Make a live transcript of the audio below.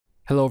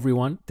Hello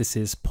everyone, this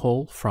is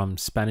Paul from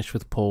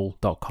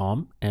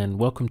SpanishWithPaul.com and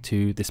welcome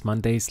to this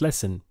Monday's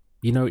lesson.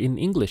 You know, in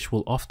English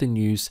we'll often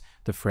use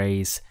the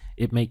phrase,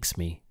 it makes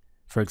me.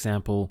 For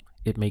example,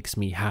 it makes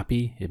me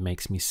happy, it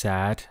makes me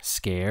sad,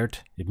 scared,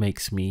 it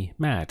makes me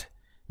mad,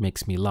 it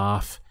makes me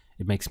laugh,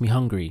 it makes me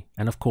hungry,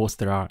 and of course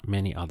there are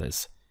many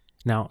others.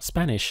 Now,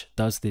 Spanish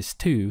does this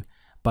too,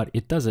 but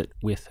it does it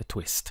with a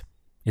twist.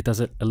 It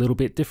does it a little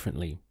bit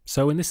differently.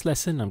 So in this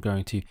lesson, I'm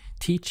going to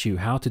teach you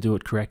how to do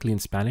it correctly in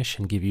Spanish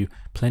and give you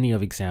plenty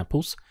of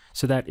examples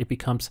so that it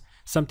becomes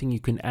something you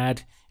can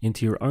add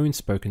into your own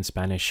spoken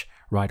Spanish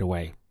right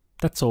away.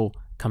 That's all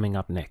coming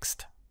up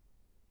next.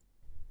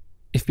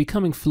 If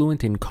becoming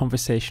fluent in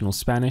conversational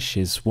Spanish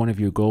is one of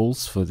your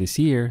goals for this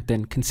year,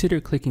 then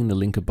consider clicking the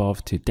link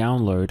above to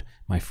download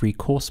my free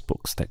course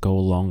books that go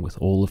along with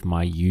all of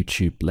my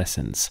YouTube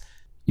lessons.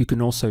 You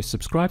can also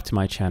subscribe to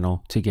my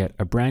channel to get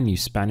a brand new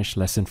Spanish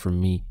lesson from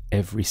me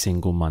every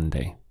single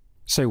Monday.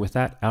 So with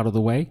that out of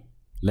the way,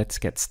 let's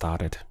get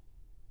started.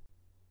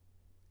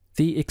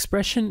 The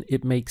expression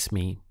 "it makes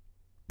me"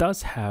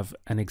 does have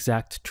an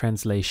exact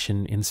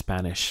translation in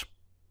Spanish,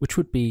 which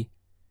would be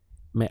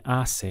me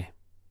hace.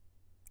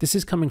 This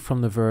is coming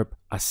from the verb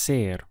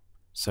hacer.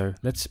 So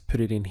let's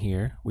put it in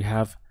here. We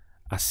have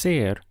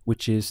hacer,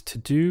 which is to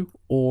do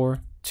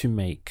or to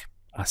make.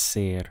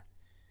 Hacer.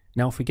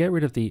 Now, if we get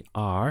rid of the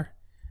R,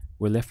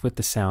 we're left with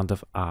the sound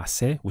of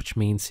hace, which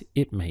means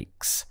it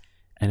makes.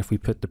 And if we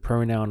put the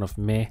pronoun of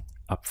me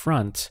up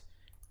front,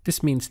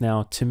 this means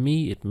now to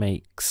me it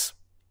makes,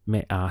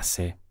 me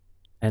hace.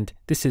 And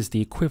this is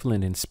the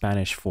equivalent in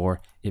Spanish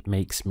for it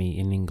makes me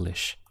in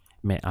English,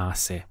 me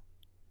hace.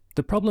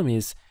 The problem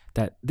is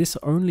that this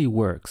only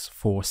works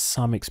for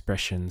some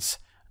expressions,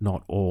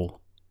 not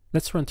all.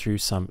 Let's run through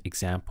some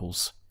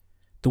examples.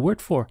 The word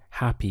for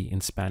happy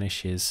in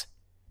Spanish is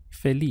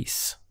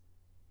feliz.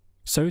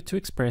 So to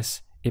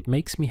express "it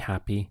makes me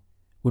happy"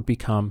 would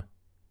become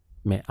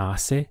me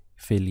hace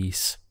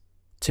feliz.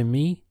 To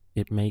me,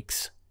 it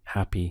makes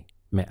happy.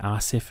 Me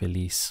hace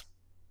feliz.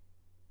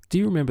 Do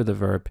you remember the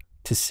verb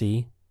to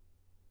see?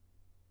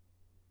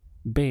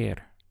 Ver.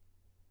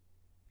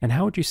 And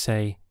how would you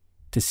say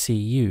to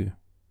see you?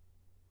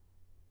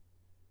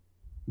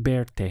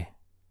 Verte.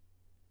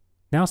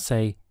 Now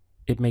say,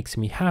 it makes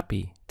me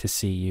happy to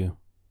see you.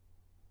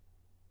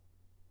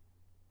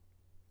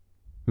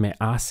 Me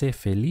hace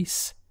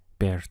feliz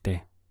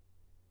verte.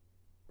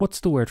 What's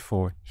the word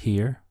for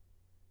here?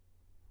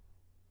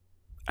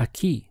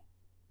 Aquí.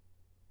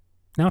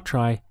 Now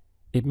try,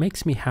 it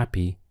makes me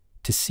happy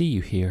to see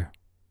you here.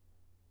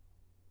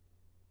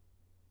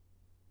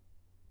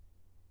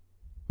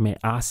 Me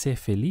hace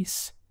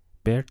feliz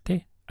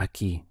verte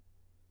aquí.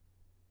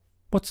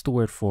 What's the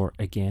word for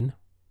again?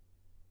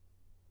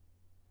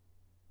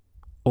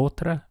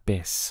 Otra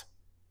vez.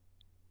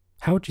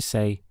 How would you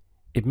say,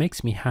 it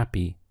makes me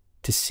happy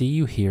to see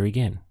you here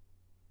again?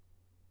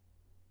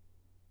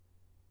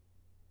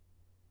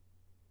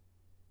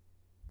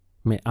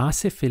 Me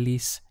hace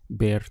feliz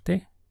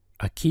verte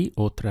aquí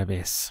otra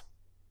vez.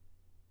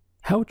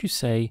 How would you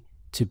say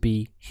to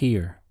be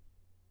here?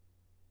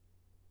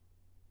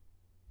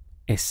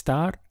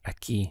 Estar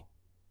aquí.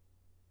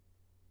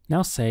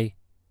 Now say,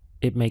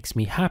 it makes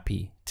me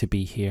happy to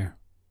be here.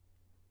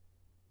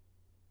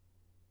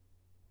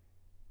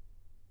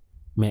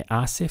 Me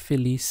hace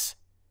feliz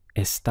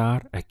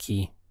estar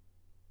aquí.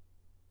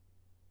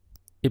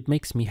 It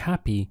makes me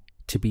happy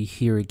to be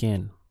here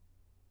again.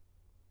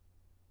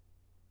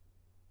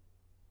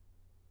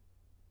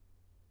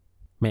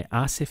 Me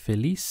hace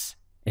feliz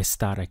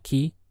estar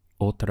aquí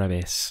otra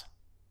vez.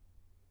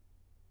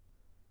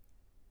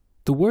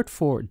 The word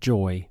for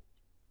joy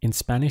in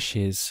Spanish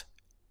is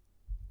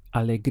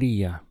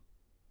alegría.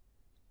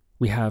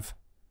 We have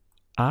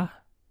alegría.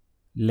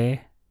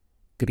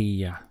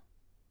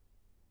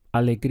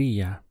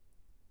 Alegría.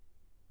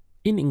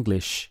 In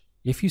English,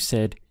 if you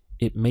said,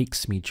 "it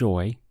makes me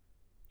joy,"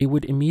 it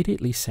would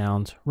immediately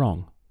sound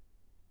wrong.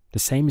 The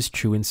same is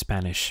true in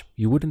Spanish.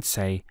 You wouldn't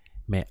say,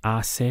 me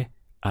hace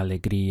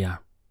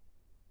alegría.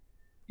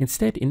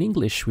 Instead, in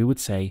English, we would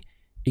say,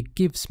 it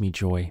gives me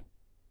joy.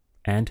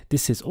 And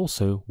this is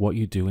also what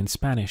you do in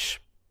Spanish.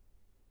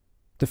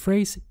 The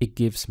phrase, it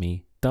gives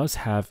me, does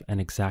have an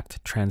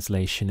exact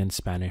translation in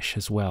Spanish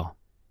as well.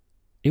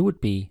 It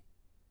would be,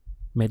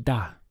 me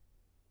da.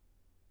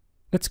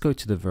 Let's go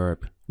to the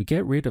verb. We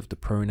get rid of the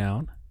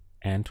pronoun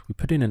and we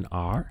put in an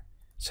R.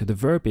 So the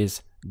verb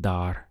is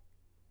dar.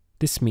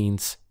 This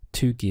means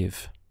to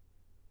give.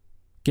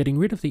 Getting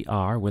rid of the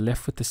R, we're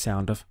left with the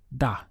sound of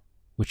da,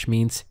 which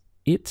means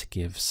it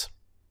gives.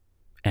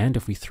 And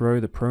if we throw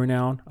the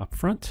pronoun up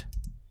front,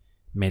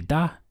 me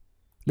da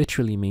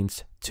literally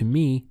means to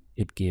me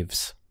it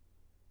gives.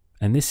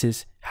 And this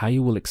is how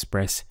you will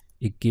express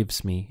 "it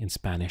gives me" in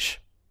Spanish.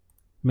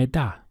 Me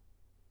da.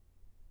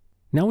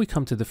 Now we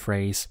come to the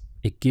phrase,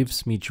 "it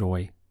gives me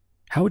joy."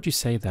 How would you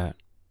say that?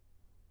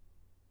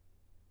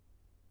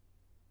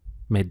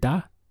 Me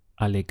da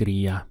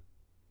alegría.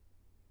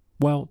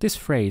 While this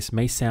phrase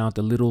may sound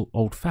a little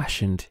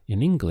old-fashioned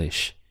in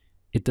English,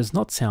 it does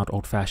not sound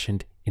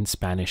old-fashioned in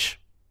Spanish.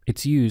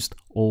 It's used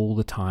all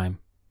the time.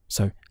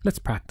 So let's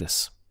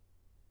practice.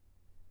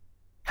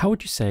 How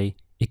would you say,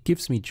 it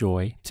gives me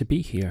joy to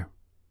be here?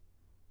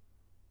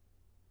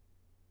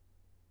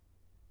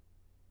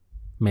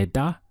 Me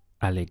da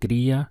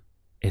alegría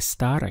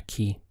estar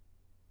aquí.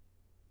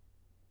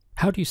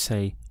 How do you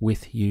say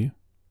with you?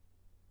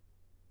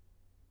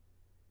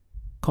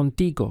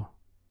 Contigo.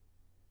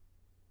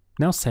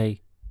 Now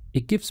say,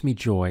 it gives me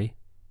joy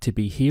to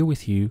be here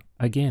with you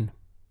again.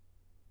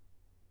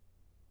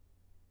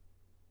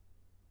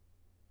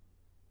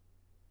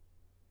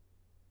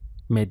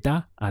 Me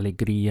da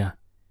alegría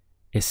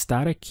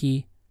estar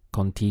aquí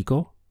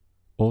contigo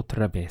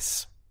otra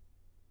vez.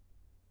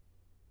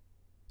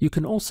 You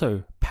can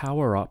also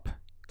power up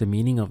the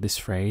meaning of this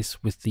phrase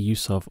with the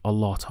use of a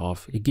lot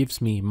of. It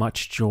gives me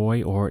much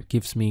joy, or it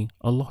gives me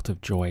a lot of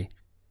joy.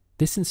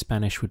 This in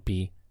Spanish would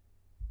be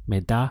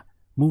me da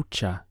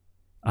mucha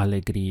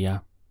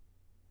alegría.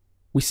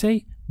 We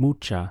say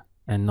mucha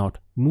and not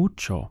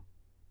mucho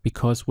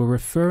because we're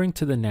referring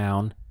to the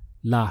noun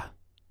la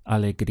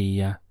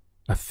alegría,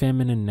 a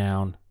feminine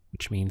noun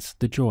which means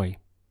the joy.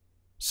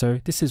 So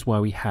this is why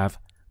we have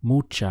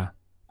mucha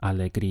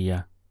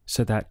alegría,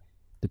 so that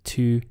the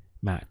two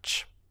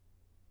match.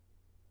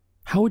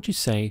 How would you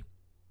say,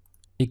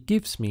 it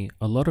gives me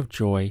a lot of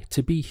joy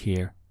to be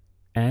here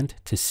and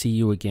to see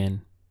you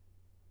again?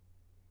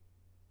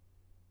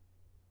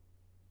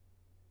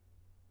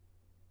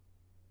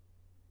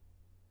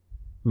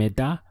 Me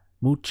da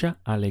mucha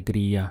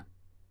alegría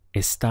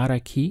estar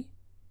aquí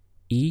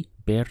y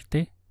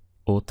verte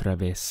otra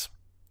vez.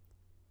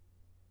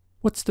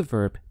 What's the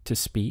verb to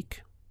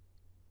speak?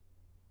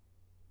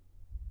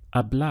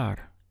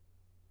 Hablar.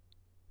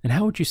 And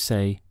how would you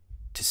say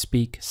to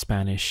speak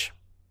Spanish?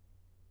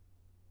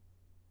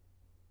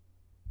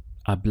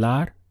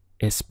 Hablar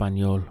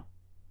español.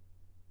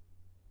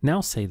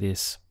 Now say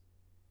this.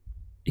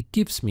 It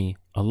gives me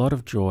a lot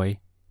of joy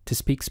to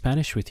speak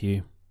Spanish with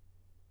you.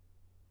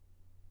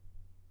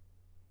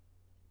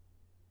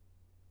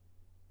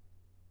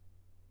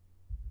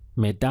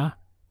 Me da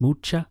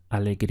mucha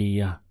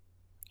alegría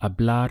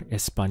hablar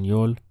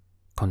español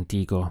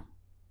contigo.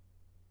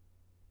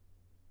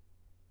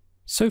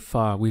 So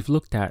far, we've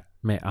looked at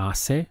me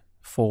hace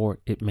for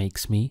it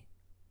makes me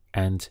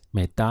and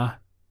me da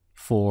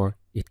for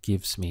it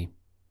gives me.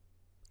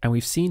 And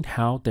we've seen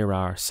how there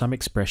are some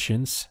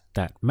expressions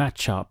that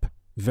match up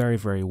very,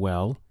 very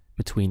well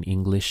between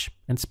English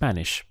and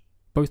Spanish.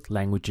 Both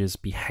languages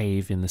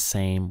behave in the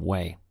same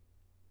way.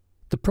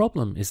 The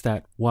problem is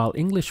that while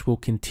English will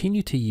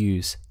continue to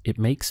use it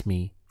makes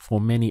me for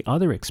many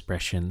other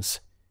expressions,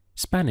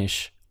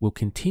 Spanish will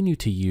continue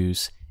to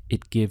use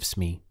it gives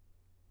me.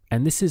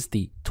 And this is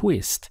the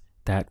twist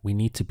that we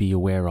need to be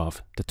aware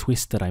of, the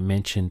twist that I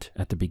mentioned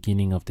at the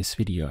beginning of this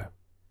video.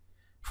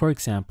 For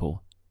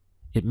example,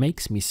 it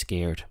makes me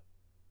scared.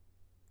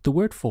 The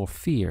word for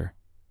fear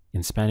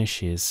in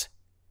Spanish is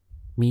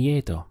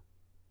miedo.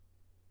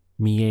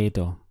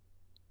 Miedo.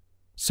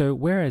 So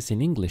whereas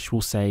in English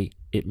we'll say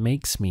it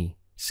makes me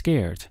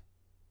scared,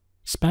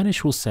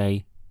 Spanish will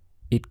say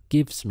it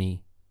gives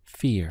me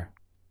fear.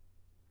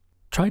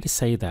 Try to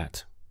say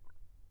that.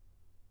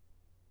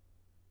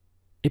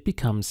 It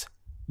becomes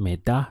me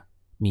da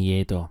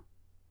miedo.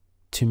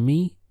 To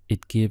me,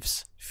 it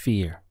gives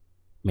fear.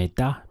 Me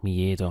da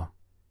miedo.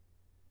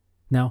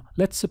 Now,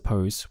 let's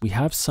suppose we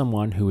have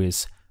someone who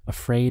is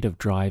afraid of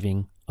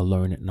driving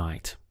alone at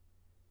night.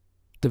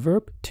 The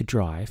verb to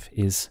drive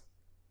is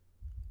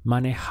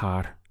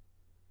manejar.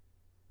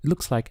 It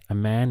looks like a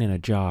man in a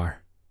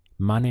jar.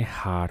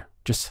 Manejar.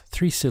 Just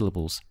 3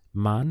 syllables.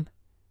 Man,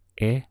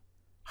 e,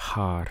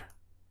 jar.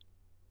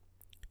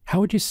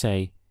 How would you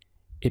say,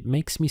 it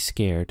makes me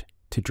scared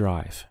to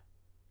drive?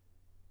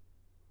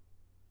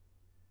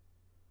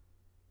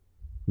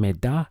 Me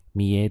da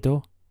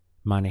miedo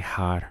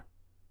manejar.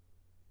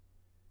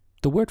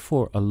 The word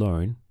for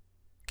alone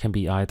can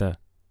be either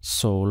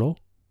solo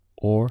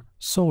or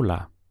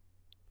sola.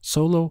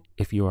 Solo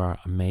if you are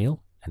a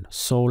male and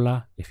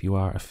sola if you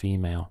are a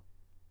female.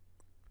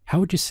 How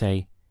would you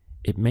say,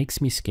 it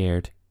makes me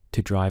scared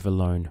to drive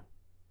alone?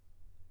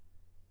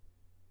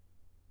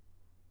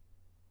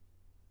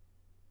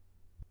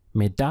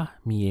 Me da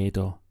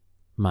miedo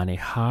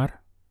manejar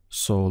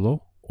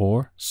solo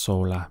or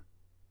sola.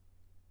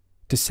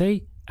 To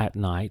say at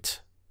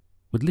night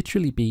would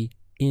literally be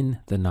in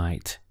the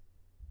night,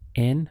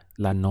 en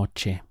la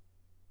noche.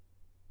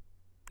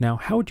 Now,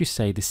 how would you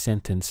say this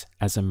sentence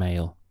as a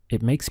male?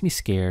 It makes me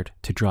scared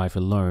to drive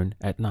alone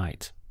at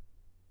night.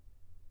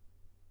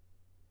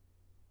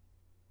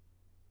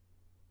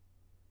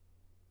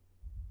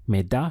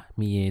 Me da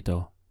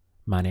miedo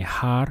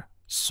manejar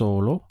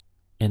solo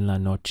en la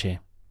noche.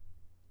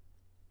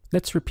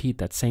 Let's repeat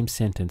that same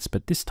sentence,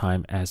 but this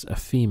time as a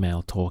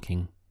female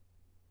talking.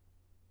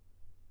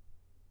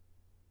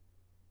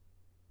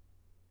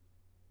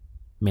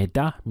 Me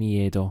da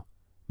miedo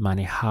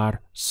manejar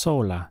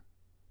sola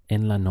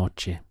en la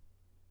noche.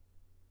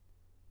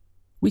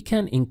 We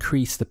can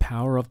increase the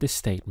power of this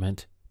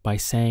statement by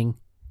saying,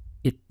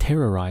 it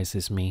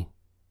terrorizes me.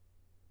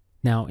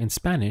 Now in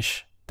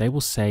Spanish, they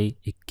will say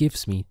it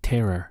gives me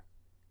terror,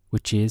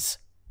 which is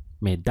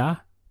me da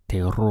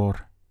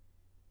terror.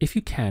 If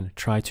you can,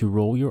 try to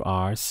roll your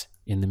R's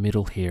in the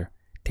middle here.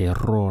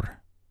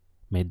 Terror.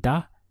 Me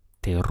da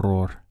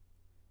terror.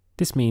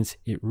 This means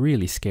it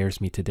really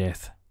scares me to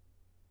death.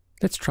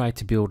 Let's try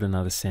to build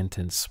another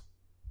sentence.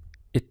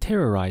 It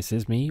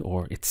terrorizes me,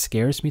 or it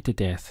scares me to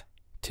death,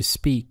 to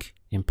speak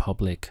in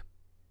public.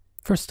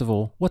 First of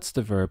all, what's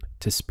the verb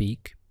to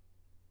speak?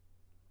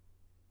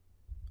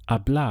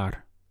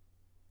 Hablar.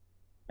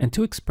 And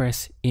to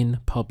express in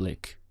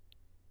public,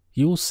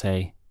 you'll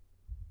say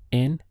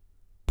en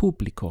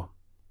público.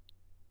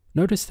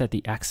 Notice that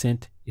the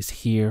accent is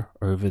here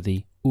over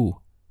the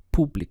U,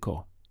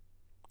 público.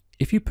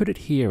 If you put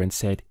it here and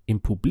said in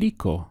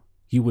público,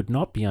 you would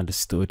not be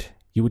understood.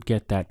 You would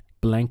get that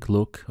blank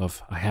look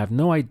of, I have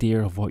no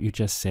idea of what you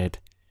just said.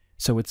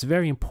 So it's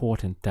very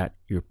important that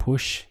your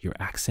push, your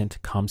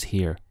accent comes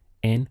here,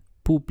 en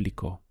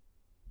público.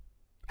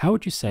 How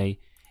would you say,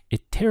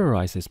 it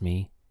terrorizes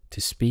me to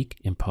speak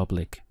in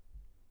public?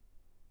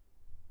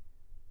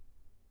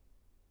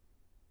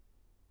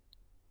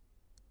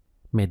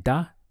 Me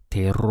da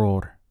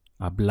terror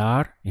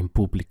hablar en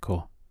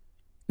público.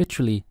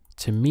 Literally,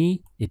 to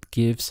me, it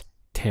gives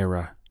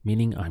terror,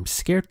 meaning I'm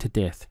scared to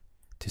death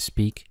to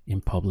speak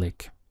in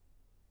public.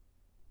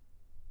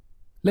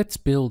 Let's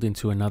build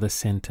into another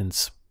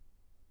sentence.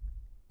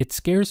 It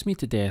scares me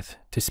to death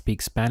to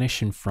speak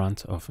Spanish in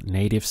front of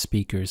native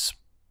speakers.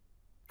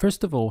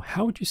 First of all,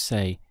 how would you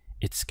say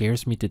it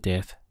scares me to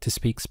death to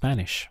speak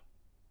Spanish?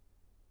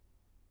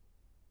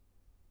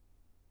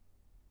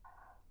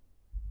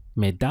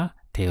 Me da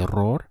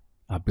terror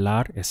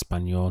hablar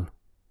español.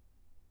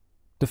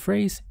 The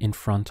phrase in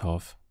front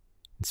of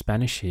in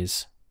Spanish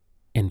is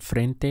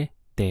enfrente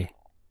de,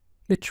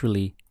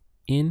 literally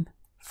in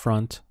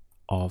front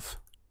of,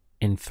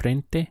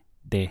 enfrente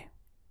de.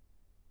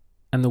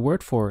 And the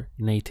word for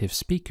native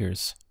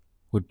speakers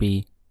would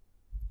be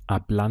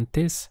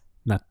hablantes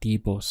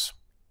nativos.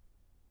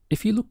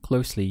 If you look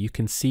closely, you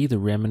can see the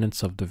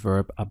remnants of the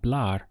verb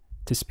hablar,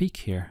 to speak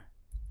here.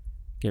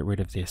 Get rid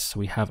of this. So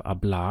we have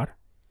hablar,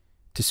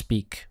 to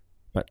speak,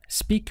 but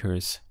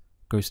speakers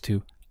goes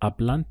to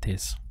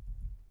hablantes.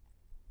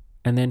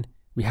 And then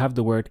we have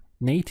the word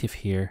native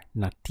here,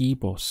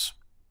 nativos,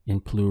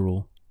 in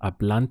plural.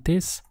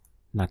 Hablantes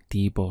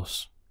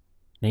nativos,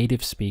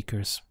 native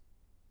speakers.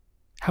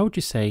 How would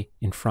you say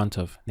in front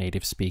of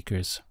native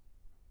speakers?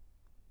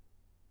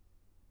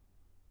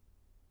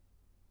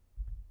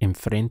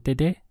 Enfrente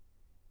de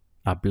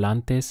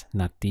hablantes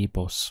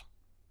nativos.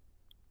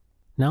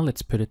 Now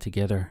let's put it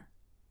together.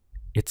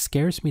 It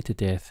scares me to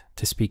death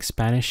to speak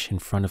Spanish in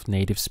front of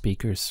native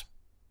speakers.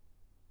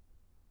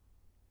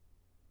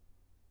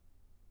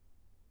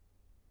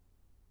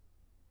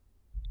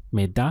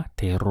 Me da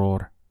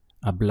terror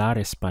hablar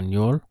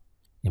español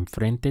en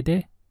frente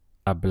de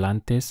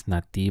hablantes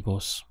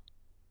nativos.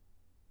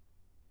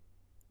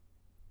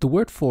 The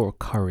word for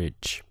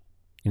courage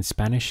in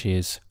Spanish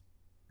is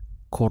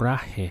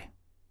coraje.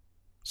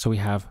 So we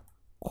have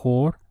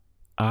coraje,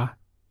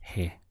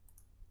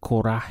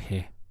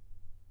 coraje.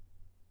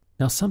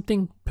 Now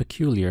something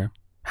peculiar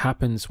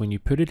happens when you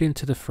put it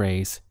into the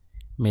phrase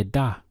me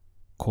da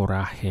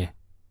coraje.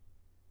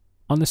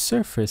 On the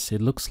surface,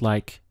 it looks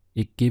like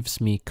it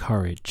gives me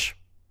courage.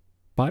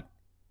 But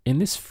in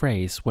this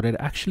phrase, what it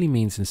actually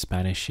means in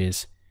Spanish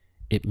is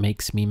it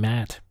makes me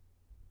mad.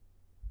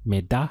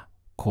 Me da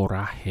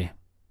coraje.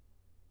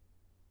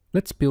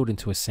 Let's build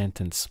into a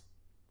sentence.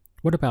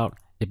 What about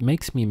it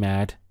makes me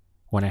mad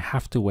when I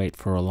have to wait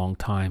for a long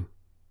time?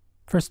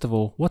 First of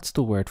all, what's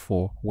the word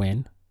for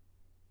when?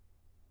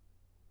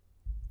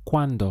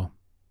 Cuando.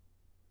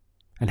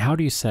 And how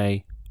do you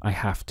say I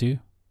have to?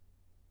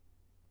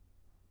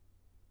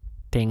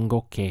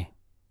 Tengo que.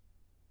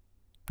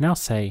 Now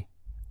say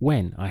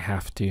when I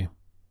have to.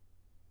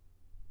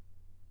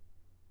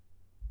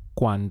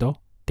 Cuando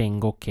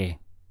tengo que.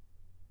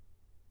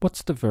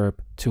 What's the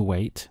verb to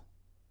wait?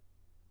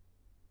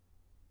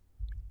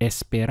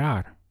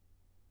 Esperar.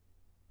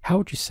 How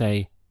would you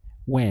say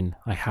when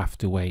I have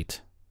to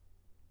wait?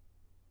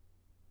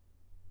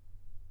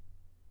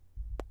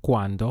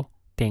 Cuando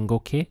tengo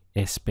que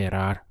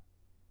esperar.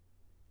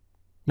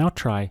 Now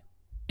try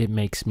it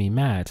makes me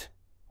mad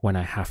when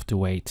I have to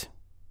wait.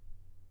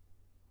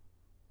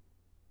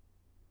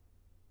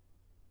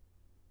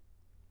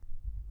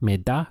 Me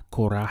da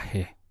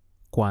coraje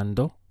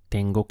cuando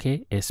tengo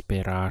que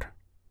esperar.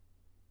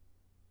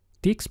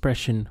 The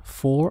expression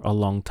for a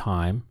long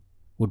time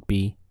would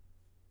be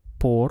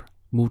por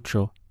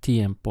mucho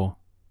tiempo,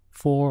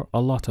 for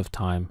a lot of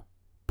time,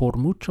 por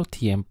mucho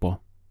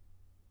tiempo.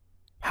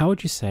 How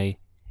would you say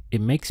it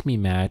makes me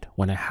mad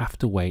when I have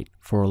to wait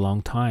for a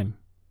long time?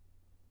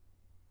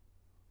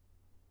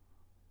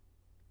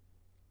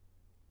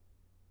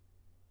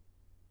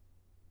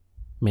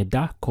 Me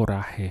da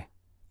coraje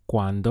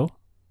cuando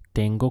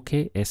tengo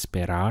que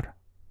esperar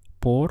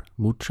por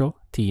mucho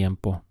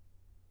tiempo.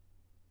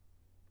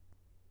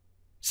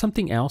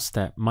 Something else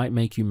that might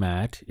make you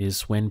mad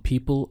is when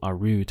people are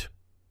rude.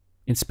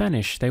 In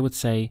Spanish, they would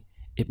say,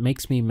 it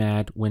makes me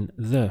mad when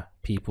the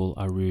people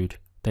are rude.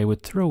 They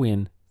would throw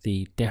in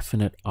the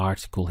definite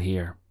article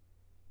here.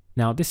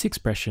 Now, this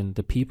expression,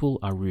 the people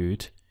are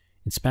rude,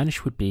 in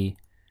Spanish would be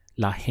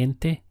la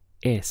gente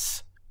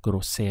es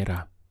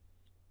grosera.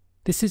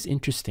 This is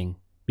interesting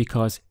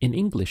because in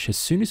English, as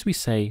soon as we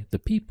say the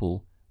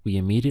people, we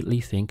immediately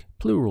think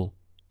plural,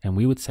 and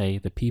we would say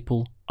the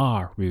people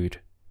are rude.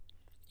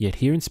 Yet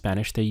here in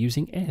Spanish, they're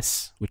using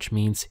es, which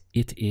means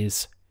it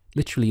is.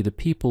 Literally, the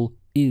people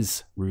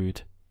is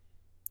rude.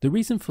 The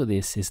reason for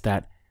this is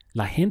that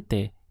la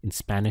gente in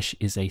Spanish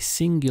is a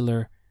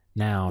singular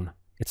noun.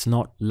 It's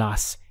not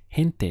las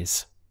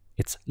gentes.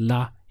 It's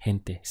la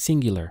gente,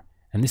 singular.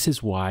 And this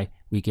is why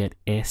we get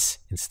es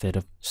instead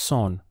of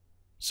son.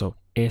 So,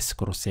 es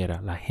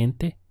grosera. La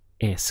gente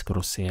es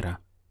grosera.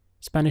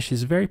 Spanish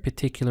is very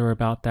particular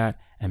about that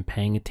and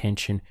paying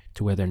attention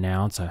to whether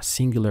nouns are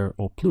singular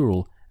or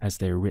plural as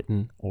they're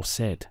written or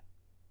said.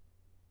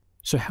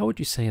 So how would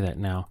you say that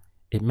now?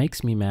 It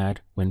makes me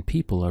mad when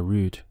people are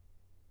rude.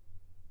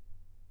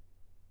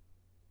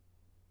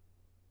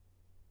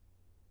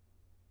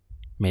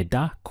 Me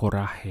da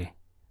coraje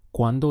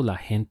cuando la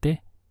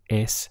gente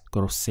es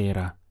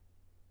grosera.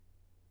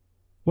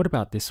 What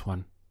about this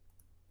one?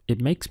 It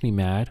makes me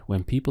mad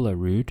when people are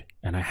rude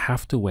and I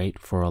have to wait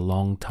for a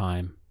long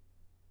time.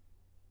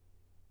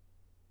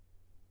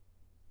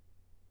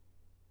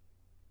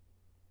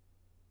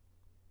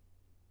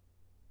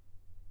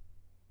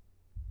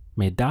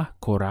 Me da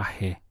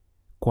coraje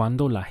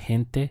cuando la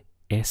gente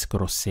es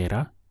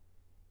grosera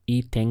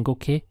y tengo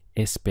que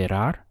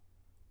esperar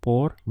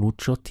por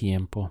mucho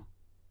tiempo.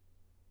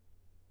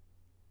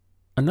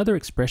 Another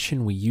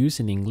expression we use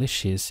in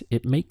English is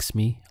it makes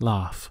me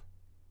laugh.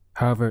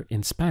 However,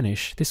 in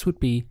Spanish, this would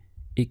be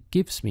it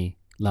gives me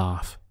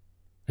laugh.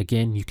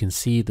 Again, you can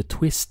see the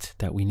twist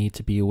that we need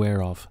to be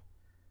aware of.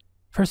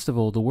 First of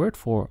all, the word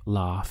for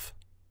laugh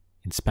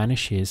in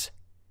Spanish is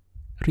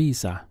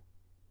risa.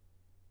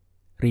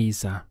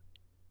 Risa.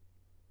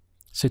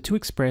 So to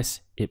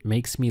express it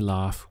makes me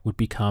laugh would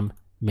become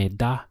me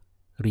da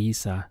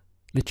risa.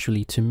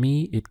 Literally, to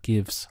me, it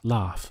gives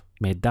laugh.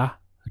 Me da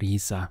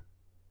risa.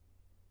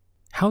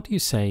 How do you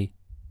say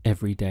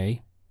every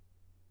day?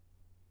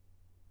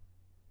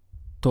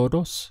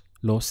 Todos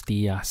los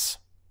días.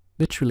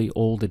 Literally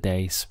all the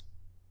days.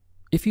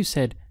 If you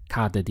said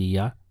cada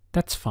día,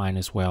 that's fine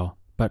as well,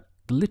 but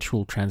the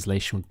literal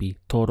translation would be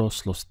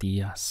todos los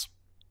días.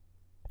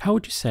 How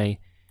would you say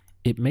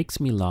it makes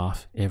me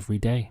laugh every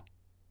day?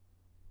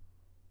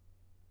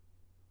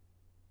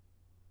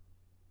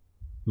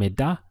 Me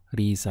da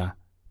risa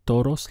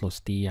todos los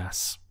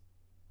días.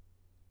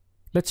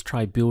 Let's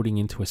try building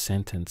into a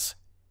sentence.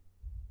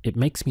 It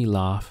makes me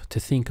laugh to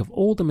think of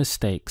all the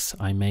mistakes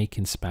I make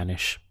in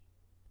Spanish.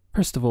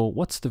 First of all,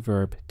 what's the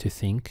verb to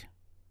think?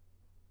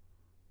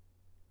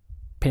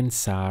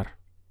 Pensar.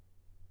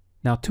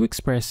 Now, to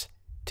express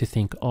to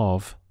think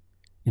of,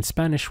 in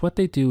Spanish, what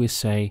they do is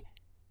say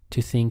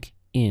to think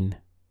in,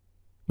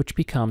 which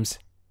becomes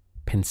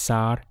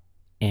pensar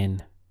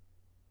en.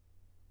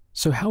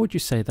 So how would you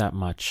say that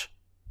much?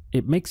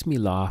 It makes me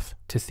laugh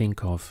to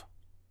think of.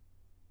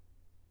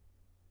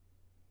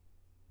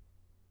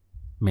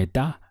 Me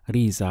da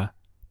risa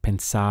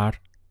pensar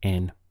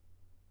en.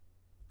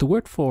 The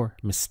word for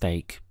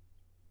mistake.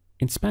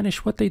 In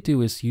Spanish, what they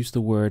do is use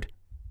the word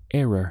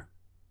error.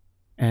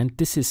 And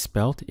this is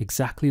spelled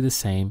exactly the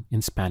same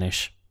in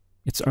Spanish.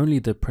 It's only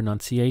the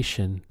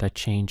pronunciation that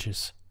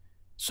changes.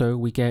 So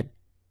we get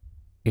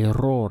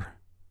error.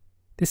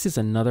 This is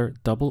another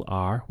double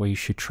R where you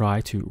should try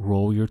to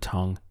roll your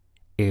tongue.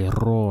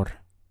 Error.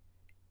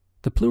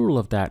 The plural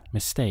of that,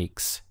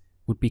 mistakes,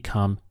 would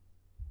become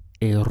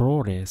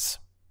errores.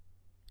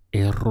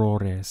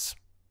 Errores.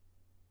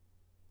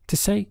 To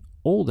say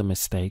all the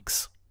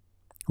mistakes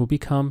will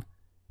become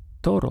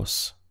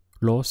todos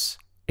los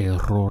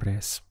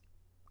errores.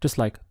 Just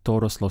like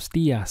todos los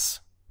días,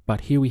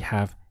 but here we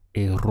have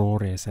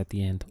errores at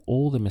the end,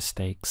 all the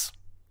mistakes.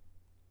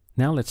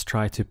 Now let's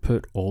try to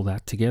put all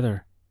that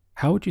together.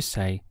 How would you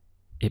say,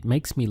 it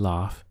makes me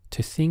laugh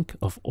to think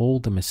of all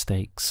the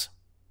mistakes?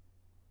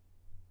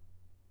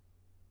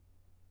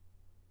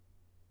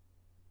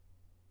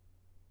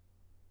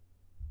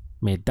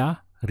 Me da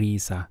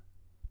risa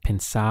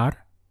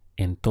pensar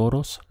en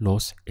todos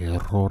los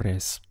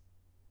errores.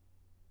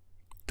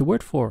 The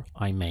word for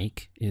I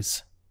make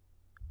is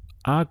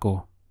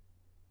hago.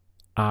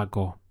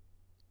 Hago.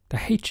 The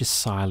H is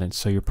silent,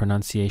 so your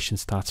pronunciation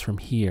starts from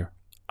here.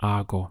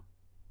 Hago.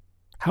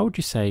 How would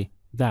you say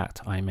that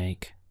I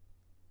make?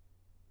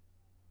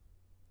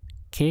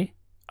 ¿Qué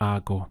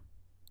hago?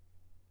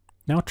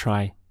 Now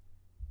try.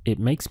 It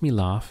makes me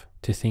laugh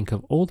to think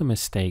of all the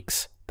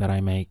mistakes that I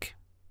make.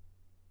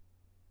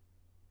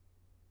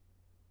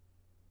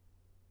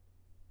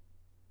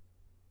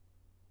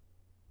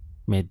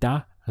 Me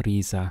da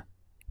risa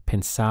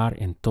pensar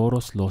en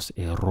todos los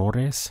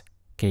errores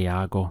que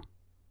hago.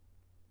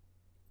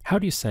 How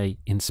do you say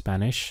in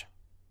Spanish?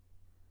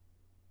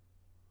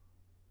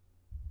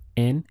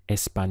 En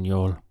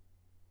español.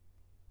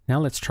 Now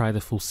let's try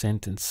the full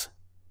sentence.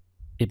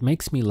 It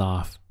makes me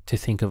laugh to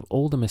think of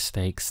all the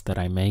mistakes that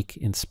I make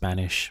in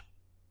Spanish.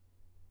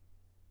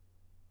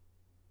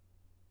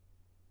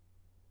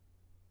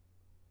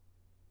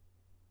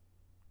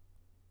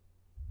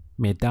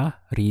 Me da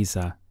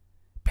risa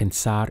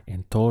pensar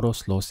en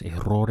todos los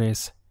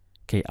errores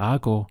que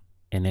hago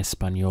en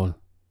español.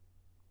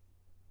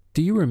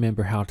 Do you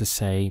remember how to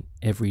say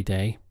every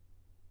day?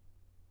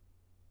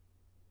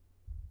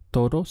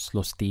 Todos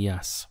los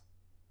días.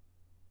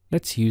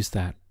 Let's use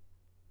that.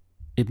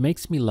 It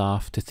makes me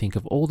laugh to think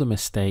of all the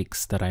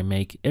mistakes that I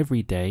make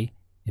every day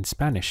in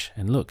Spanish.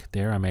 And look,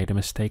 there I made a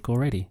mistake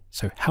already.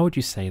 So how would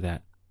you say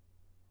that?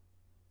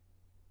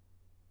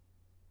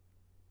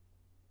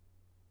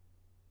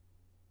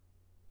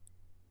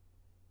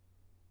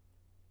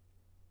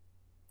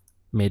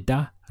 Me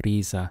da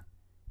risa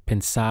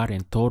pensar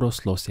en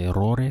todos los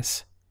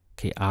errores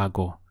que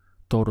hago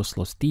todos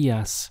los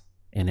días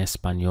en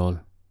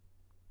español.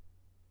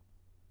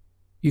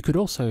 You could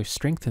also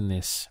strengthen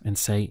this and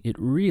say, it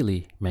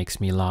really makes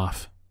me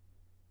laugh.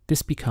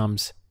 This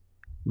becomes,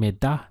 me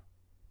da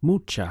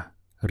mucha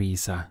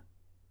risa.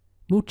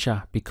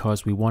 Mucha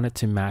because we want it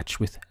to match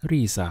with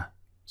risa.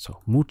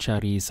 So mucha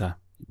risa,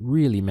 it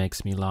really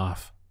makes me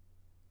laugh.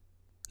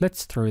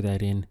 Let's throw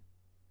that in.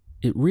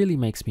 It really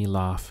makes me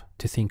laugh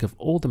to think of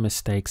all the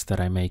mistakes that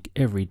I make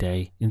every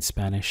day in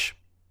Spanish.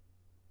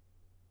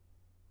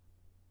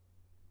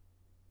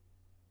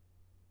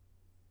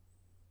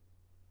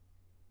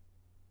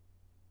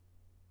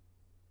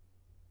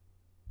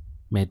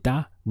 Me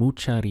da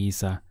mucha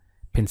risa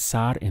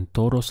pensar en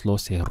todos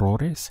los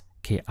errores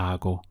que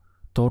hago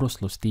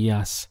todos los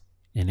días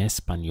en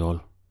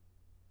español.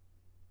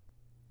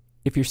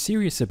 If you're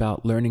serious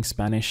about learning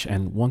Spanish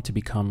and want to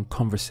become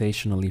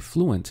conversationally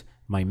fluent,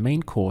 my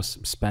main course,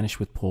 Spanish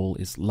with Paul,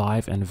 is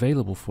live and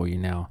available for you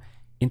now.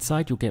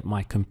 Inside you'll get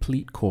my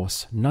complete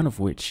course, none of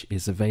which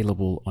is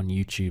available on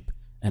YouTube,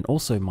 and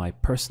also my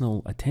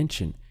personal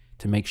attention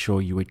to make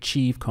sure you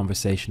achieve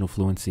conversational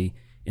fluency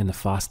in the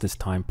fastest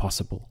time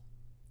possible.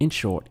 In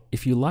short,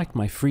 if you like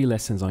my free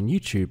lessons on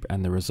YouTube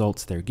and the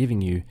results they're giving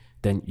you,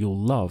 then you'll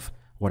love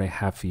what I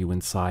have for you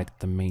inside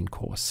the main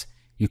course.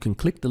 You can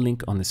click the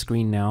link on the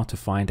screen now to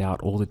find out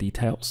all the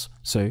details.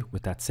 So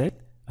with that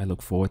said, I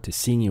look forward to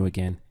seeing you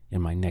again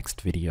in my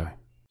next video.